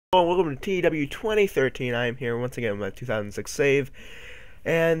Hello and welcome to TEW 2013. I am here once again with my 2006 save,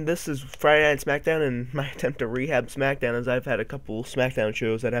 and this is Friday Night SmackDown and my attempt to rehab SmackDown, as I've had a couple SmackDown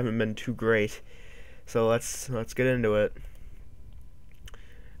shows that haven't been too great. So let's get into it.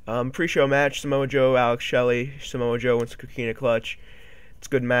 Pre-show match: Samoa Joe, Alex Shelley. Samoa Joe wins the Coquina Clutch. It's a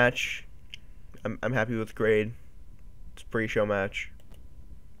good match. I'm happy with the grade. It's a pre-show match.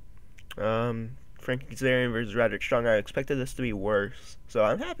 Frankie Kazarian versus Roderick Strong. I expected this to be worse, so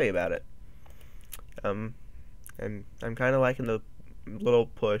I'm happy about it. And I'm kind of liking the little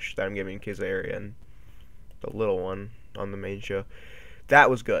push that I'm giving Kazarian, the little one on the main show. That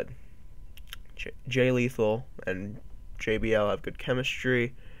was good. Jay Lethal and JBL have good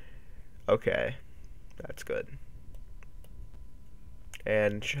chemistry. Okay, that's good.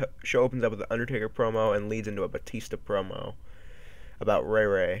 And show opens up with the Undertaker promo and leads into a Batista promo about Ray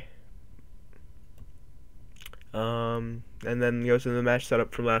Ray. And then goes into the match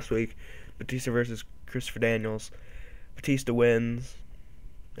setup from last week. Batista versus Christopher Daniels. Batista wins.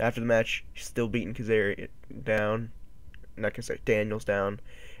 After the match, he's still beating Kazarian down. Not Kazarian, Daniels down.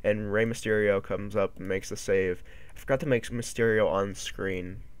 And Rey Mysterio comes up and makes the save. I forgot to make Mysterio on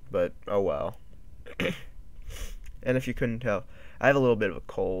screen, but oh well. And if you couldn't tell, I have a little bit of a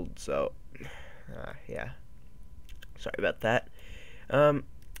cold, so yeah. Sorry about that.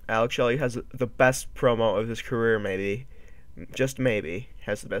 Alex Shelley has the best promo of his career, maybe. Just maybe.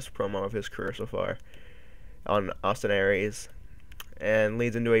 Has the best promo of his career so far on Austin Aries. And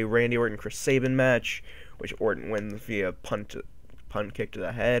leads into a Randy Orton-Chris Sabin match, which Orton wins via punt kick to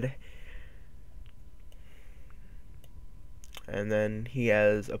the head. And then he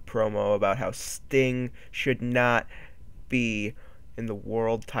has a promo about how Sting should not be in the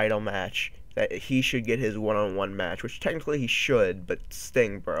world title match. That he should get his one-on-one match, which technically he should, but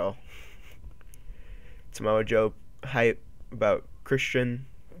Sting, bro. Samoa Joe hype about Christian,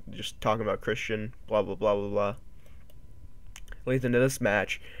 just talking about Christian, blah, blah, blah, blah, blah. Leads into this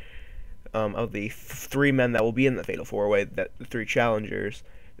match of the three men that will be in the Fatal 4-Way, that the three challengers,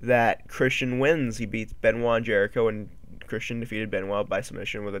 that Christian wins. He beats Benoit and Jericho, and Christian defeated Benoit by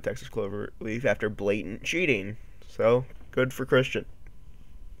submission with a Texas Cloverleaf after blatant cheating. So, good for Christian.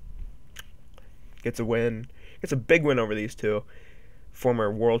 Gets a win. Gets a big win over these two.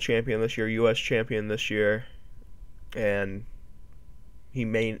 Former world champion this year, U.S. champion this year, and he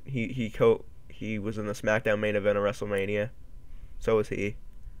was in the SmackDown main event of WrestleMania. So was he.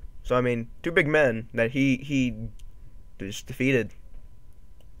 So I mean, two big men that he just defeated.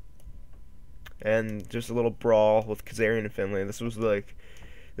 And just a little brawl with Kazarian and Finlay. This is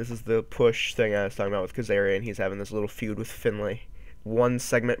the push thing I was talking about with Kazarian. He's having this little feud with Finlay. One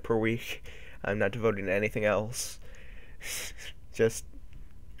segment per week. I'm not devoting to anything else. Just,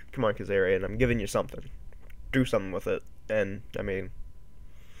 come on, Kazarian. I'm giving you something. Do something with it. And, I mean,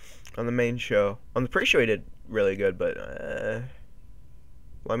 on the main show, on the pre-show he did really good, but, well,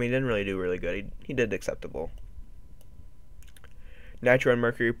 I mean, he didn't really do really good. He did acceptable. Nitro and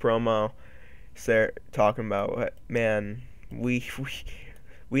Mercury promo. They're talking about, man, we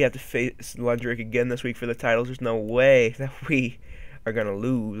have to face Lundrick again this week for the titles. There's no way that we are going to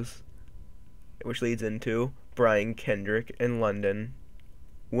lose. Which leads into Brian Kendrick in London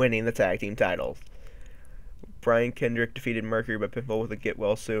winning the tag team titles. Brian Kendrick defeated Mercury by pinfall with a get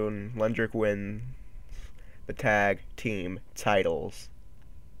well soon. Lundrick wins the tag team titles.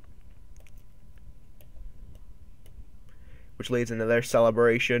 Which leads into their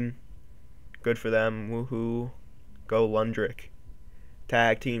celebration. Good for them. Woohoo. Go Lundrick.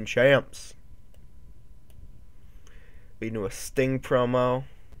 Tag team champs. Leading to a Sting promo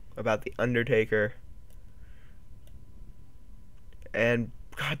about the Undertaker. And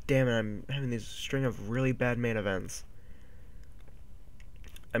god damn it, I'm having this string of really bad main events.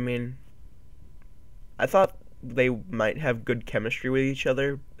 I mean, I thought they might have good chemistry with each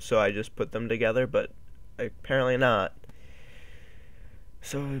other, so I just put them together, but apparently not.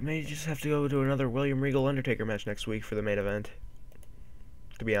 So I may just have to go to another William Regal Undertaker match next week for the main event,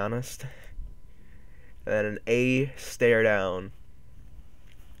 to be honest. And an A stare down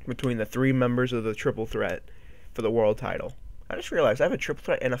between the three members of the Triple Threat for the world title. I just realized I have a Triple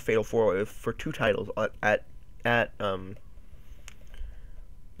Threat and a Fatal 4-Way for two titles at their my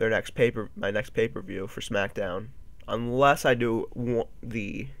next pay-per-view for SmackDown, unless I do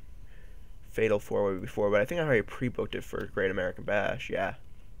the Fatal 4-Way before, but I think I already pre-booked it for Great American Bash. Yeah,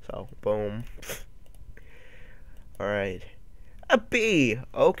 so boom. All right, a B.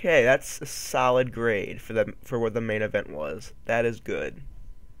 Okay, that's a solid grade for what the main event was. That is good.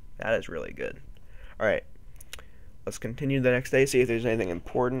 That is really good. Alright. Let's continue the next day, see if there's anything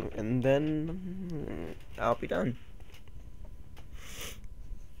important, and then I'll be done.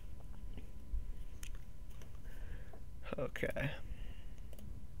 Okay.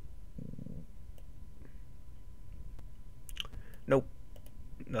 Nope.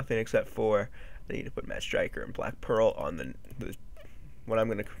 Nothing except for I need to put Matt Striker and Black Pearl on the what I'm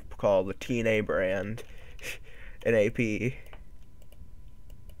gonna call the TNA brand in AP.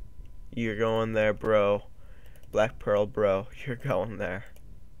 You're going there, bro. Black Pearl, bro. You're going there.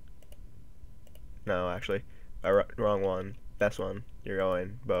 No, actually, wrong one. Best one. You're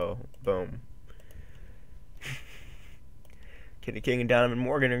going. Boom. Kitty King and Donovan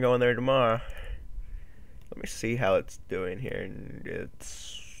Morgan are going there tomorrow. Let me see how it's doing here.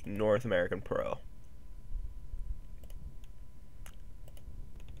 It's North American Pro.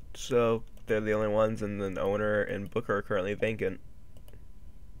 So they're the only ones, and the owner and Booker are currently vacant.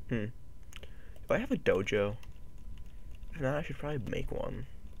 Do I have a dojo? If not, I should probably make one.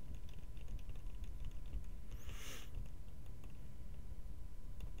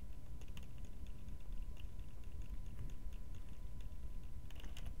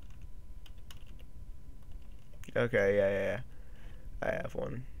 Okay, yeah. I have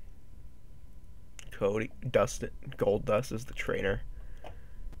one. Cody, Dustin, Gold Dust is the trainer.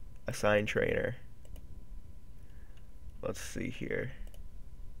 Assigned trainer. Let's see here.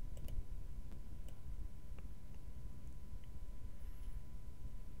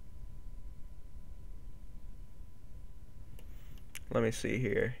 Let me see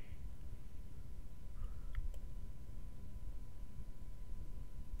here.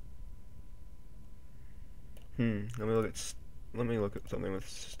 Let me look at something with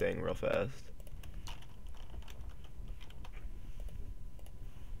Sting real fast.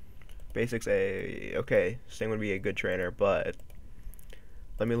 Basics A. Okay, Sting would be a good trainer, but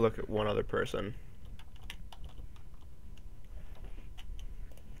let me look at one other person.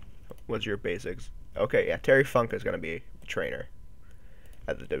 What's your basics? Okay, yeah, Terry Funk is gonna be a trainer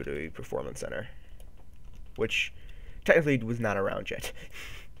at the WWE Performance Center, which technically was not around yet.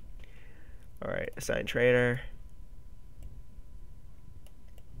 Alright, assigned trainer.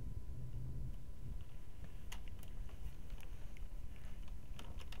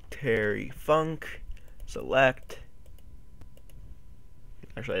 Terry Funk. Select.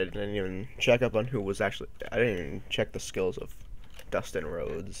 Actually, I didn't even check up on who was actually... I didn't even check the skills of Dustin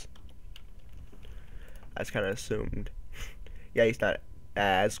Rhodes. I just kind of assumed. Yeah, he's not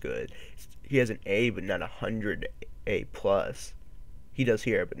as good. He has an A, but not 100 A+. He does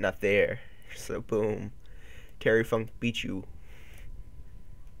here, but not there. So, boom. Terry Funk beat you.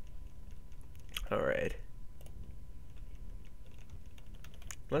 Alright.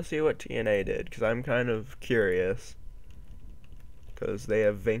 Let's see what TNA did, because I'm kind of curious. Because they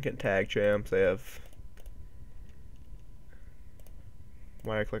have vacant tag champs, they have...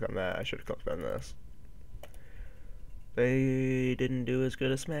 Why did I click on that? I should have clicked on this. They didn't do as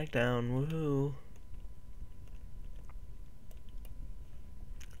good as SmackDown, woohoo.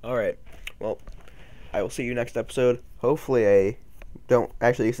 Alright, well, I will see you next episode. Hopefully I don't...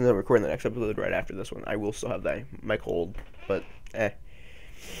 Actually, since I'm recording the next episode right after this one, I will still have my cold, but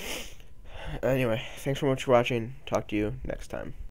Anyway, thanks so much for watching. Talk to you next time.